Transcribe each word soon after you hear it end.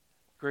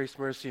Grace,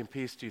 mercy, and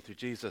peace to you through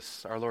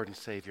Jesus, our Lord and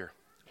Savior.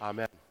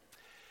 Amen.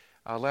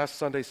 Last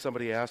Sunday,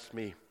 somebody asked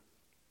me,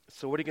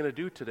 so what are you going to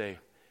do today?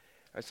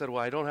 I said,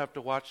 well, I don't have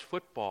to watch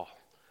football.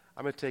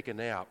 I'm going to take a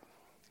nap.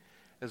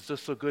 It's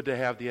just so good to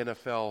have the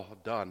NFL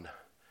done.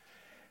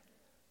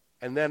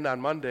 And then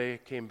on Monday,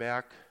 came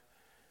back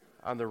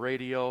on the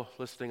radio,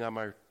 listening on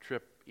my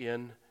trip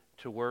in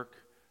to work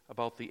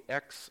about the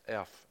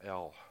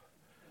XFL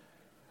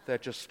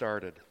that just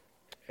started.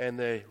 And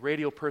the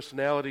radio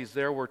personalities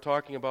there were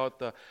talking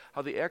about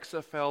how the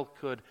XFL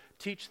could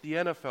teach the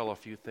NFL a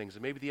few things,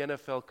 and maybe the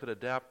NFL could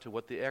adapt to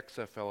what the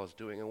XFL is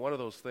doing. And one of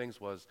those things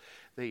was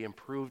they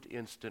improved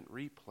instant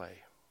replay.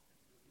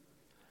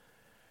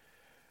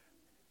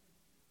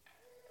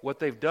 What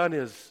they've done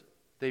is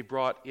they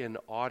brought in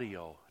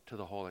audio to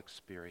the whole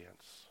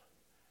experience.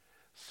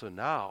 So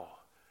now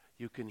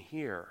you can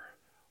hear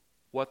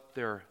what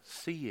they're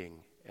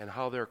seeing and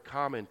how they're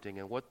commenting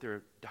and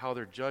how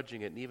they're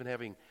judging it, and even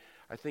having,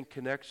 I think,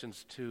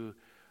 connections to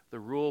the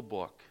rule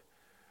book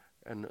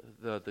and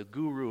the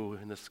guru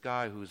in the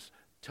sky who's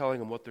telling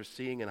them what they're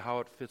seeing and how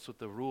it fits with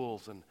the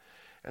rules.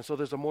 And so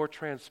there's a more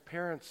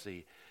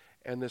transparency.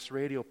 And this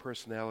radio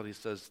personality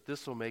says,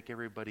 this will make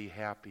everybody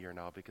happier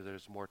now because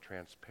there's more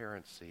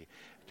transparency.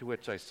 To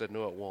which I said,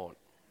 no, it won't.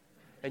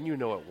 And you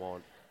know it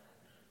won't.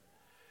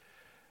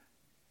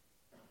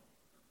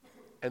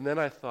 And then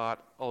I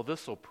thought, oh,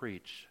 this will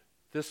preach.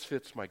 This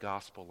fits my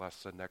gospel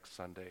lesson next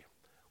Sunday.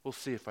 We'll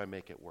see if I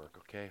make it work,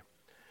 okay?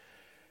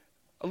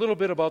 A little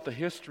bit about the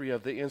history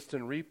of the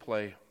instant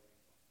replay.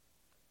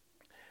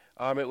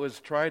 It was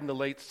tried in the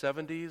late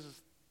 70s,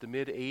 the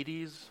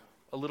mid-80s,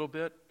 a little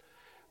bit.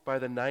 By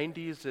the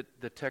 90s,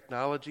 the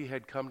technology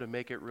had come to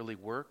make it really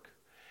work.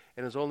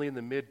 And it was only in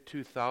the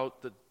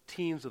the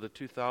teens of the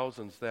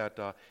 2000s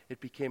that it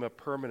became a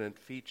permanent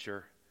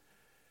feature.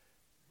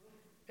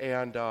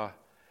 And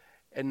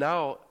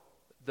now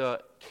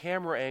the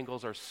camera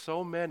angles are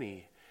so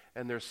many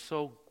and they're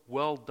so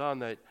well done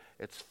that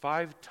it's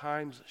 5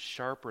 times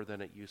sharper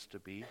than it used to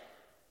be.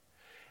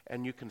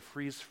 And you can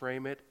freeze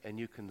frame it and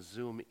you can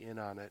zoom in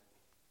on it.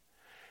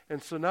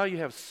 And so now you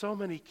have so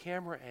many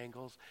camera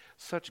angles,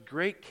 such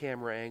great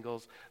camera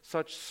angles,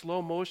 such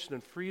slow motion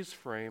and freeze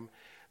frame,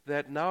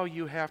 that now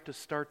you have to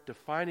start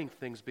defining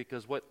things,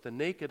 because what the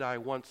naked eye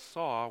once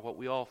saw, what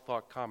we all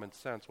thought common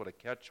sense, what a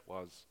catch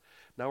was,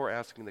 now we're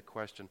asking the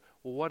question,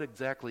 well, what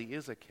exactly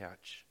is a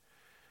catch?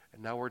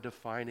 And now we're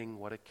defining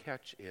what a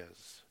catch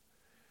is.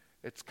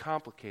 It's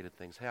complicated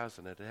things,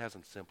 hasn't it? It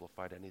hasn't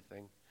simplified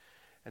anything.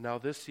 And now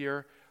this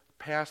year,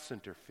 pass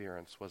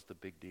interference was the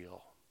big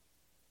deal.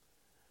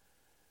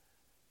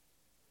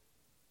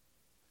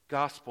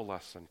 Gospel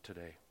lesson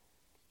today.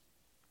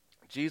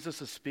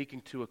 Jesus is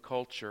speaking to a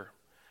culture,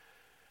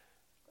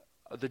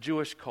 the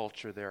Jewish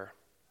culture there.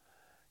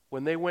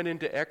 When they went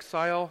into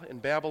exile in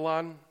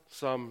Babylon,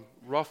 some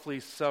roughly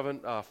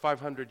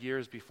 500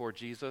 years before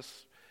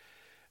Jesus,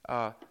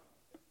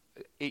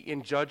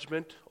 in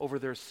judgment over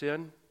their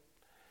sin,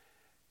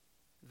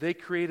 they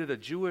created a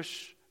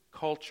Jewish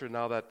culture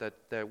now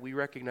that we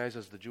recognize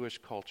as the Jewish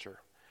culture.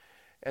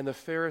 And the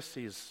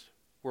Pharisees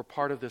were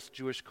part of this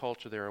Jewish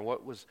culture there. And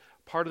what was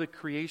part of the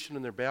creation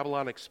in their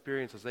Babylon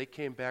experience is they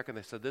came back and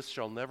they said, this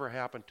shall never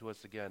happen to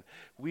us again.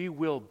 We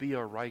will be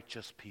a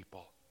righteous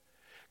people.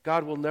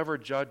 God will never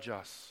judge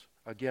us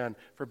again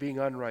for being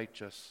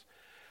unrighteous.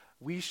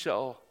 We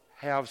shall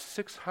have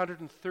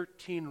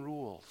 613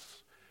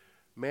 rules,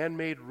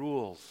 man-made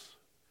rules,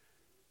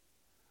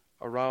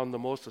 around the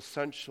most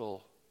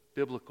essential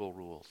biblical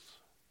rules.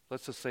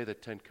 Let's just say the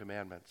 10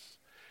 Commandments.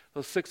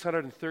 Those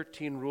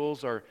 613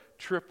 rules are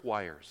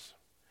tripwires.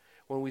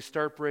 When we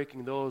start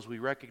breaking those, we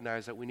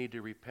recognize that we need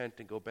to repent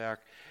and go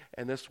back,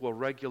 and this will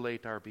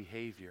regulate our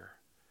behavior.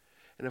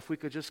 And if we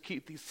could just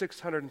keep these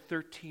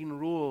 613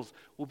 rules,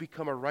 we'll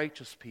become a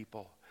righteous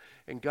people.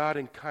 And God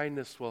in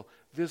kindness will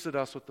visit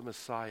us with the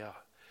Messiah.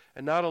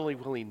 And not only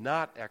will he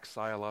not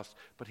exile us,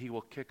 but he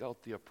will kick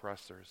out the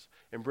oppressors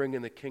and bring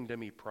in the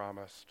kingdom he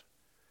promised.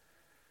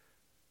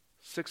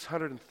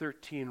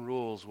 613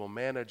 rules will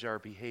manage our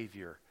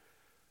behavior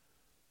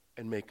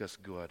and make us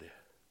good.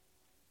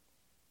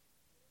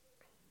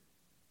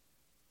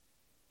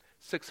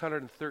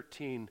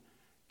 613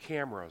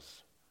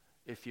 cameras,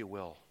 if you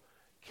will,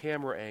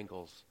 camera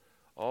angles,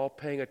 all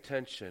paying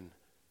attention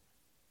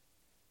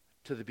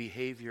to the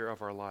behavior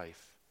of our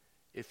life,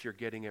 if you're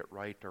getting it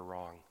right or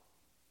wrong.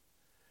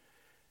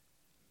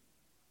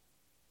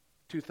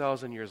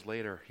 2,000 years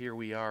later, here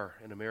we are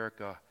in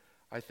America.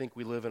 I think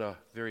we live in a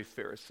very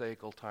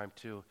Pharisaical time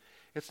too.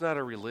 It's not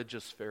a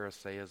religious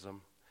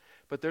Pharisaism,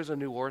 but there's a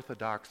new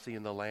orthodoxy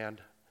in the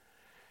land.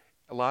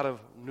 A lot of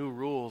new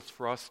rules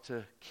for us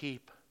to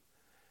keep.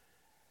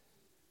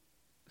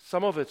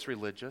 Some of it's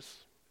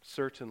religious,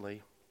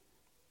 certainly.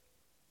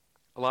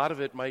 A lot of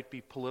it might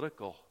be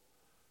political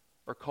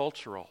or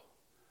cultural.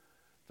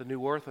 The new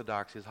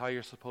orthodoxy is how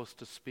you're supposed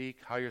to speak,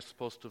 how you're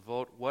supposed to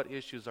vote, what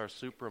issues are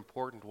super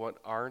important, what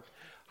aren't,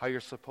 how you're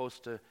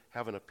supposed to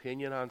have an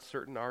opinion on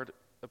certain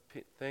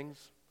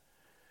things.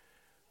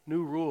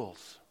 New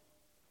rules.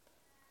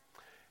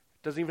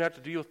 Doesn't even have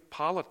to do with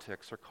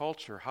politics or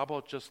culture. How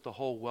about just the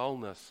whole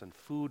wellness and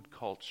food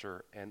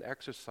culture and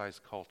exercise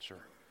culture?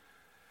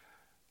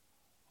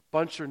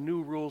 Bunch of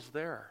new rules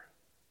there.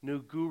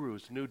 New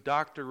gurus, new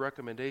doctor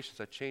recommendations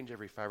that change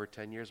every 5 or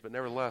 10 years, but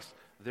nevertheless,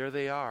 there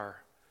they are.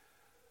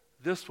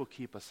 This will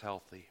keep us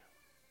healthy.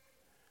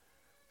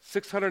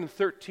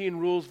 613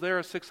 rules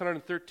there,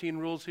 613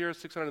 rules here,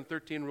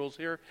 613 rules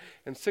here,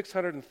 and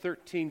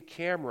 613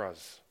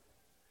 cameras.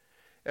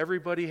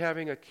 Everybody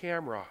having a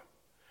camera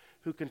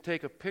who can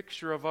take a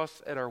picture of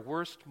us at our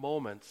worst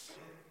moments,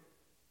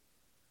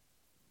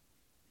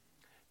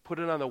 put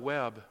it on the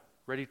web,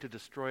 ready to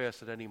destroy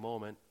us at any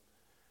moment,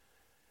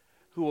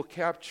 who will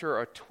capture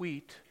a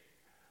tweet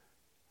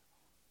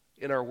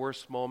in our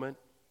worst moment,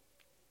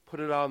 put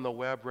it on the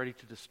web, ready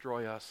to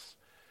destroy us.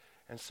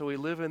 And so we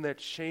live in that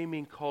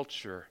shaming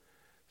culture,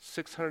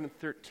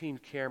 613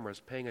 cameras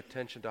paying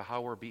attention to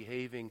how we're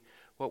behaving,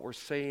 what we're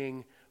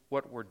saying,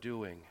 what we're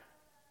doing.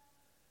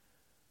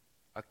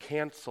 A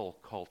cancel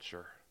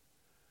culture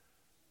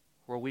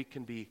where we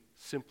can be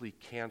simply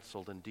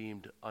canceled and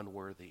deemed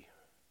unworthy.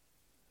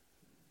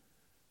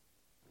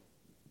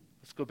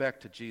 Let's go back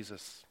to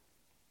Jesus.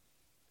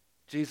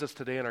 Jesus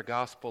today in our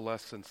gospel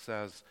lesson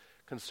says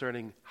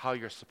concerning how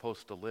you're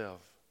supposed to live.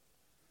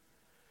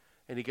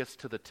 And he gets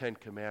to the 10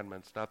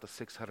 commandments, not the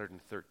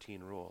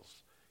 613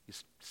 rules.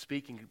 He's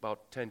speaking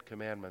about 10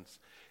 commandments,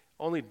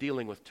 only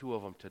dealing with 2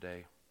 of them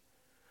today.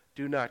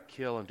 Do not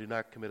kill and do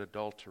not commit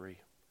adultery.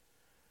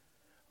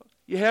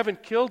 You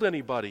haven't killed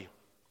anybody.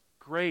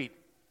 Great.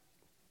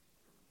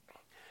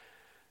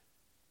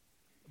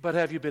 But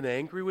have you been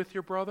angry with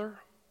your brother?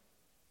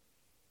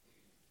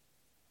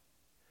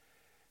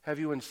 Have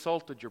you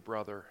insulted your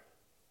brother?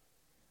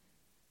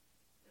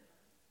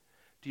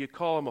 Do you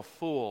call him a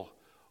fool?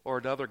 Or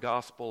another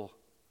gospel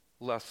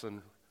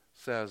lesson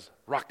says,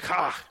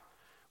 rakah,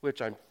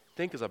 which I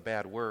think is a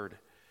bad word.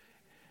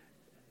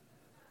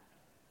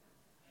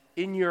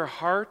 In your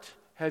heart,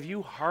 have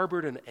you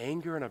harbored an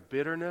anger and a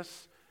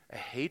bitterness, a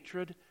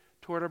hatred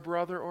toward a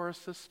brother or a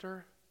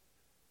sister?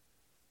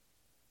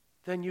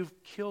 Then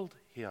you've killed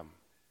him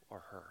or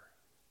her.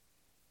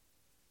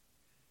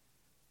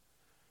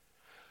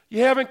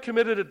 You haven't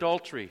committed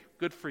adultery.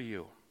 Good for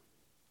you.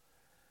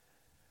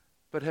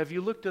 But have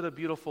you looked at a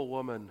beautiful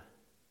woman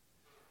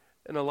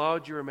and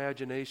allowed your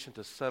imagination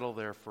to settle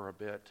there for a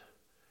bit?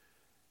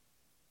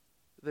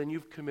 Then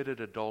you've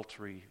committed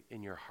adultery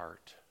in your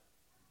heart.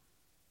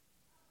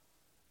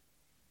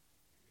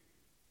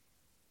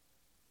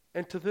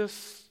 And to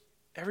this,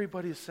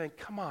 everybody is saying,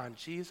 come on,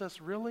 Jesus,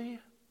 really?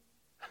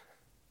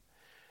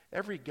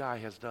 Every guy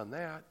has done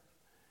that.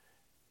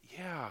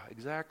 Yeah,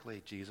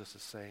 exactly, Jesus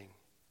is saying.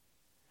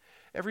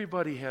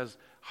 Everybody has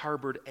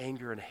harbored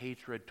anger and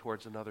hatred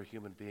towards another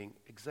human being.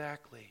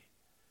 Exactly.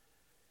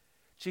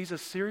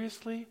 Jesus,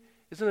 seriously?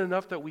 Isn't it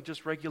enough that we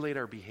just regulate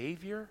our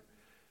behavior?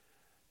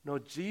 No,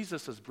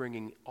 Jesus is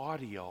bringing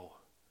audio.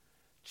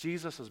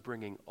 Jesus is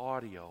bringing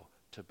audio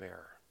to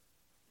bear.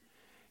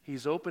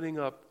 He's opening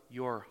up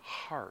your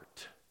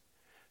heart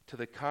to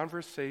the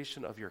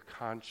conversation of your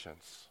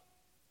conscience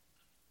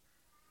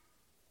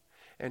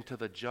and to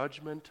the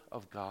judgment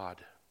of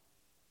God.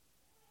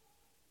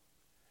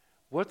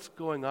 What's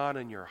going on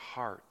in your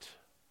heart?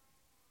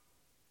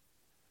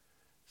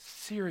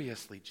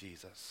 Seriously,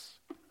 Jesus.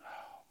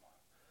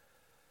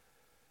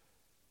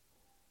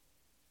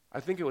 I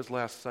think it was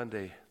last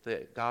Sunday,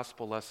 the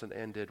gospel lesson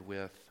ended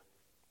with,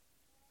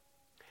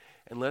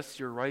 unless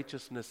your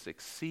righteousness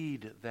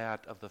exceed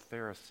that of the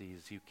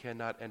Pharisees, you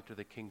cannot enter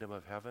the kingdom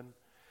of heaven.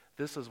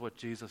 This is what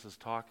Jesus is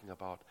talking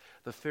about.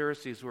 The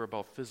Pharisees were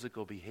about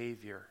physical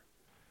behavior.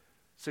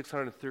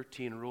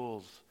 613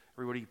 rules,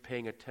 everybody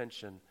paying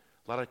attention,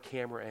 a lot of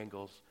camera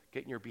angles,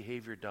 getting your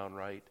behavior down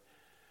right.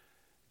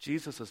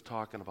 Jesus is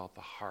talking about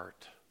the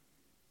heart.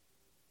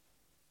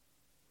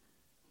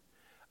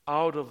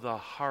 Out of the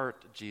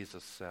heart,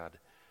 Jesus said,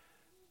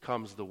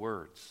 comes the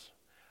words.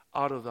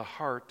 Out of the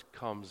heart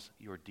comes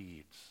your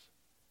deeds.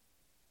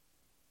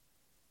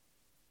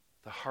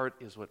 The heart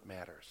is what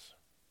matters.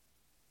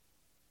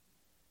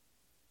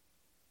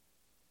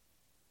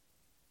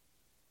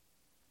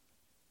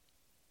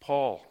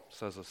 Paul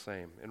says the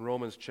same. In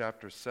Romans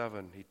chapter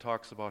 7, he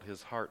talks about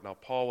his heart. Now,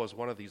 Paul was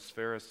one of these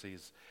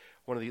Pharisees,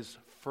 one of these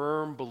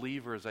firm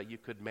believers that you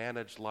could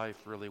manage life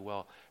really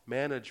well,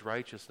 manage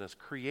righteousness,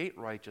 create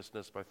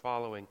righteousness by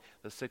following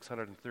the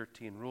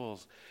 613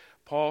 rules.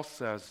 Paul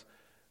says,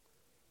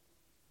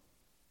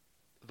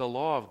 the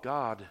law of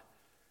God,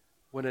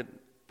 when it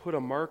put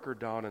a marker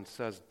down and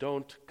says,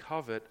 don't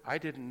covet, I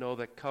didn't know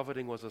that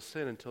coveting was a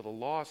sin until the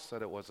law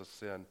said it was a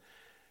sin.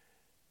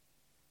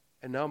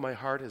 And now my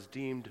heart is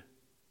deemed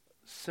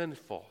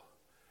sinful.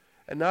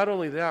 And not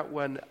only that,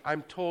 when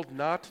I'm told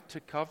not to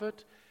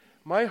covet,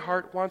 my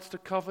heart wants to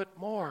covet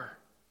more.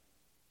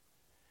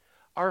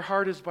 Our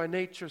heart is by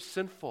nature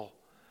sinful,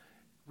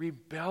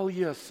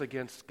 rebellious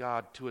against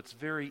God to its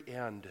very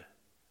end.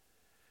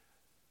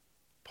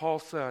 Paul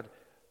said,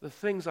 the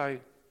things I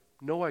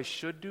know I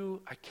should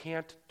do, I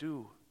can't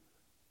do.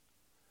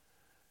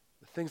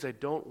 The things I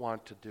don't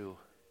want to do,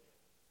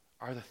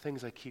 are the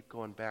things I keep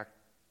going back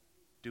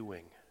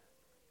doing.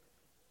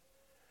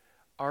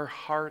 Our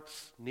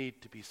hearts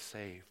need to be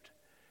saved.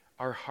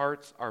 Our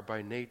hearts are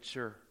by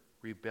nature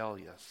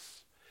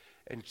rebellious.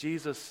 And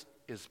Jesus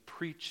is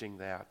preaching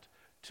that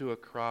to a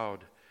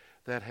crowd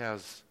that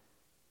has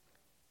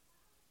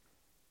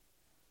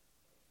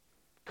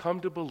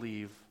come to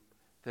believe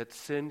that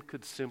sin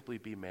could simply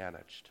be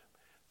managed,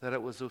 that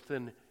it was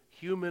within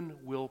human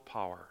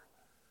willpower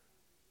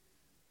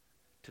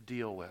to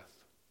deal with.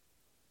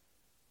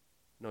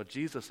 No,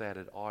 Jesus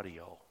added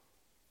audio.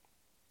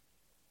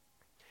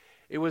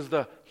 It was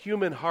the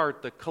human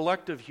heart, the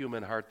collective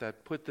human heart,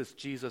 that put this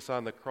Jesus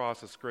on the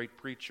cross, this great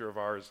preacher of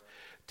ours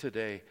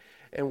today.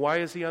 And why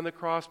is he on the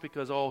cross?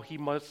 Because, he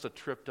must have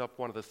tripped up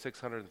one of the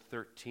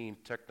 613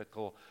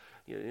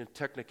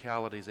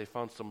 technicalities. They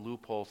found some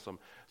loophole,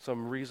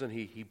 some reason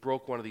he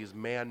broke one of these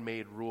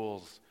man-made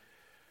rules.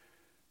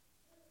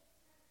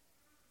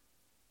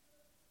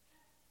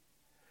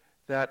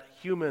 That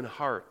human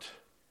heart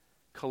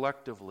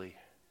collectively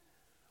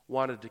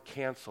wanted to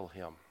cancel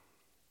him.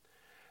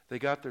 They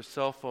got their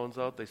cell phones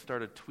out. They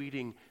started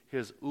tweeting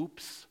his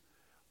oops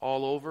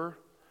all over.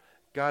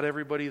 Got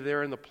everybody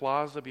there in the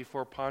plaza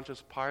before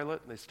Pontius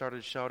Pilate, and they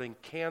started shouting,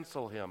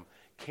 "Cancel him,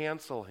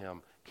 cancel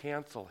him,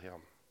 cancel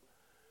him.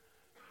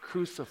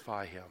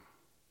 Crucify him."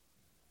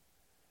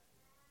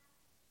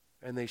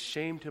 And they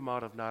shamed him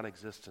out of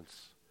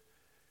non-existence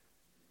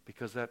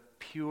because that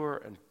pure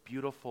and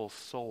beautiful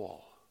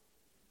soul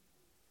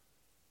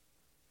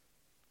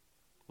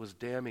was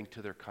damning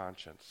to their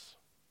conscience.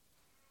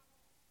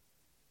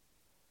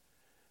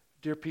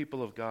 Dear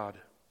people of God,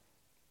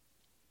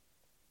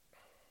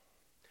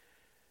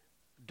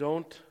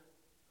 don't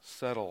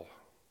settle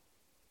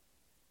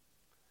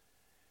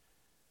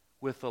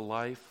with a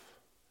life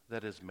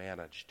that is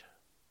managed.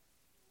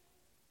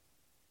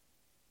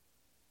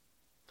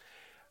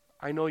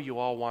 I know you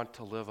all want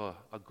to live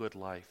a good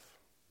life.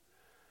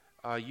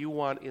 You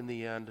want, in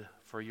the end,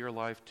 for your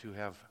life to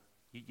have,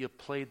 you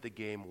played the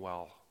game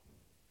well.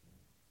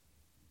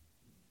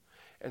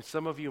 And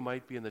some of you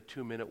might be in the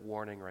 2-minute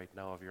warning right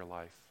now of your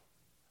life.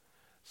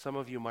 Some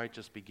of you might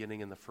just be beginning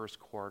in the first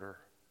quarter.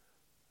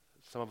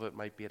 Some of it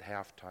might be at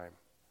halftime.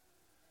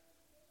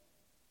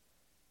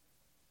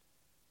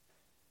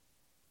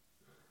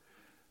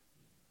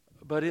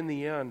 But in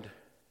the end,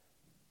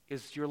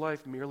 is your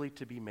life merely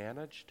to be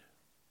managed?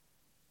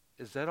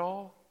 Is that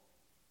all?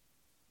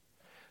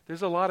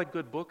 There's a lot of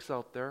good books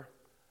out there,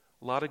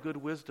 a lot of good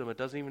wisdom. It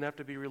doesn't even have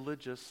to be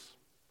religious.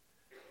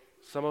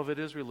 Some of it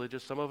is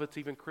religious, some of it's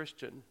even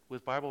Christian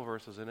with Bible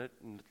verses in it,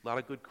 and a lot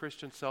of good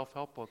Christian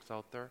self-help books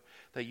out there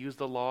that use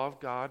the law of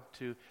God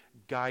to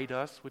guide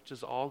us, which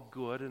is all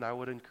good, and I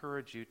would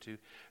encourage you to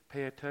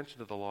pay attention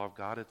to the law of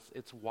God.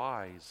 It's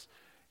wise.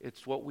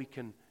 It's what we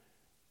can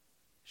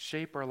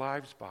shape our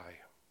lives by.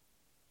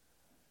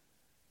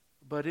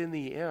 But in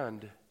the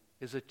end,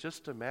 is it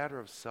just a matter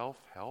of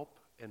self-help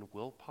and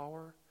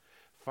willpower?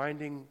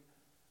 Finding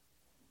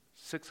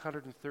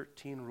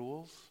 613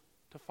 rules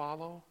to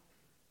follow?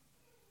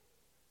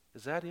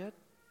 Is that it?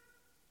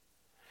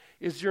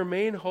 Is your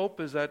main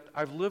hope is that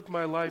I've lived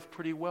my life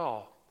pretty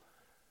well?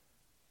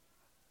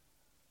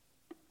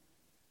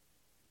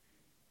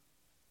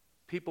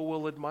 People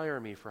will admire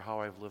me for how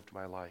I've lived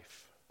my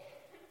life.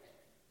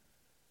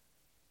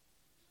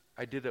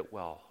 I did it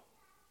well.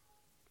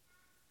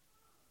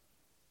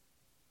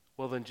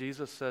 Well, then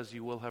Jesus says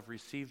you will have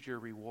received your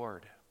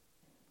reward,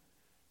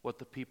 what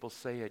the people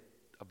say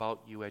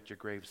about you at your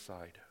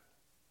graveside.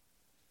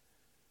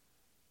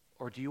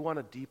 Or do you want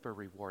a deeper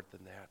reward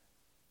than that?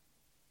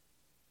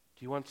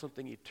 Do you want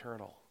something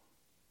eternal?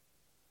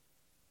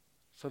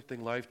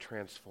 Something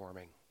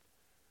life-transforming?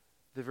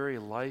 The very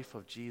life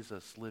of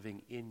Jesus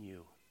living in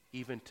you,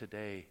 even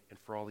today and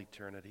for all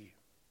eternity.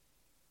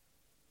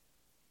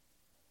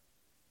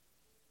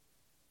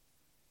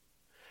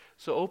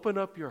 So open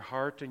up your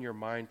heart and your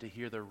mind to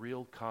hear the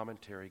real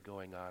commentary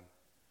going on.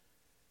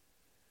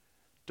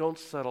 Don't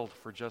settle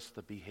for just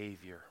the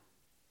behavior.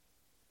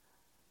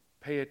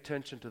 Pay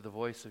attention to the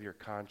voice of your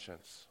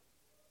conscience,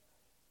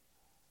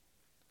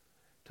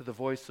 to the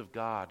voice of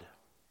God.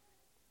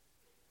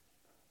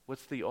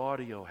 What's the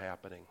audio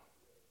happening?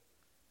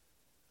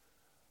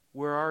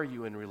 Where are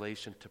you in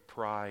relation to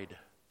pride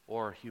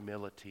or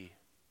humility,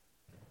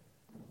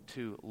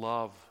 to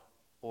love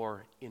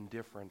or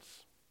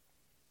indifference,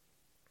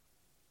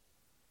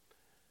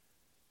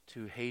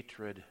 to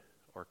hatred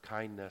or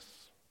kindness,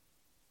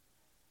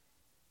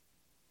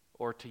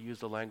 or to use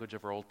the language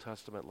of our Old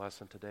Testament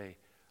lesson today,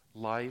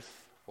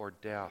 life or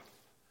death,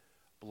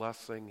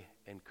 blessing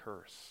and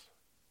curse?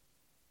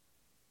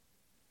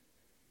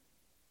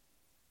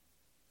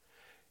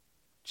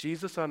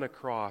 Jesus on the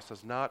cross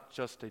is not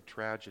just a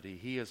tragedy.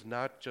 He is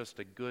not just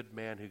a good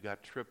man who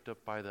got tripped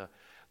up by the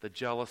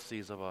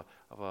jealousies of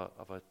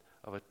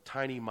a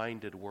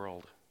tiny-minded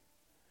world.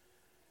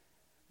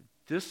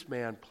 This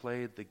man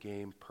played the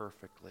game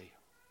perfectly.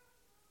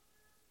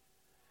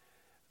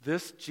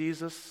 This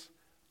Jesus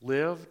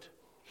lived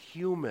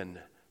human,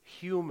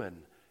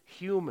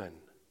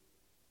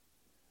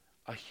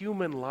 A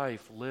human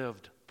life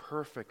lived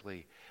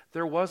perfectly.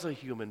 There was a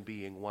human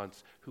being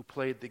once who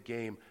played the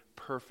game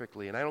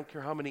perfectly. And I don't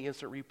care how many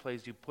instant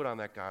replays you put on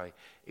that guy,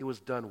 it was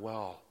done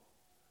well.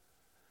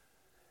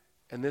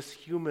 And this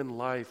human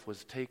life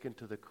was taken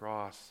to the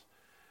cross.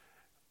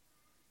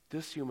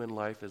 This human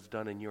life is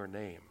done in your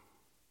name.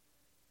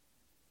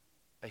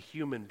 A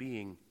human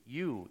being,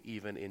 you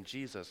even in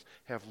Jesus,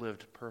 have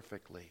lived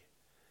perfectly.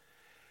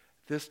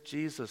 This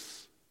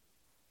Jesus,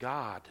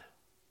 God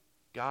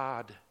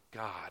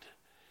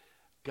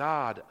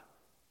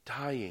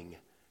dying,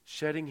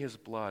 shedding his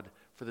blood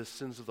for the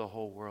sins of the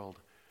whole world,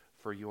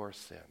 for your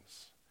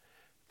sins.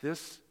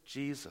 This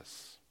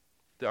Jesus,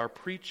 our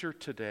preacher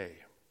today,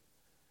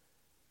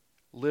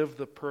 lived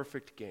the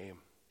perfect game.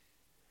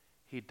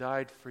 He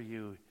died for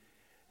you.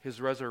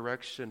 His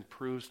resurrection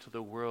proves to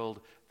the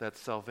world that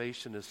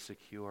salvation is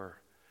secure.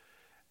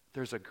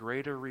 There's a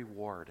greater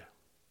reward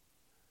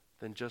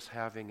than just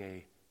having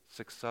a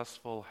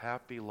successful,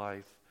 happy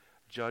life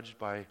judged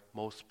by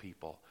most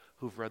people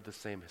who've read the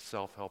same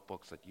self-help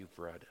books that you've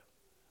read.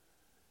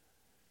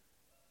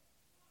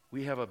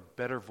 We have a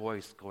better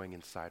voice going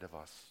inside of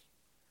us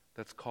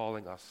that's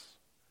calling us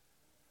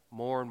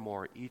more and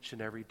more each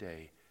and every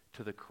day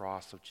to the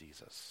cross of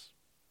Jesus.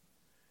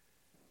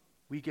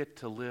 We get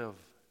to live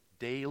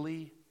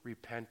daily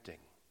repenting,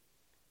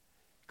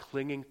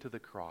 clinging to the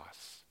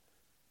cross,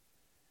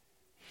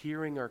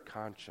 hearing our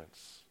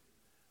conscience,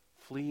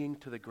 fleeing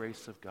to the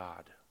grace of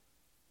God.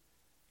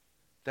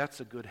 That's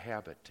a good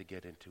habit to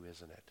get into,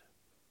 isn't it?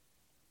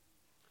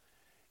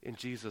 In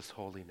Jesus'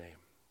 holy name.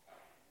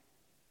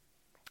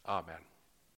 Amen.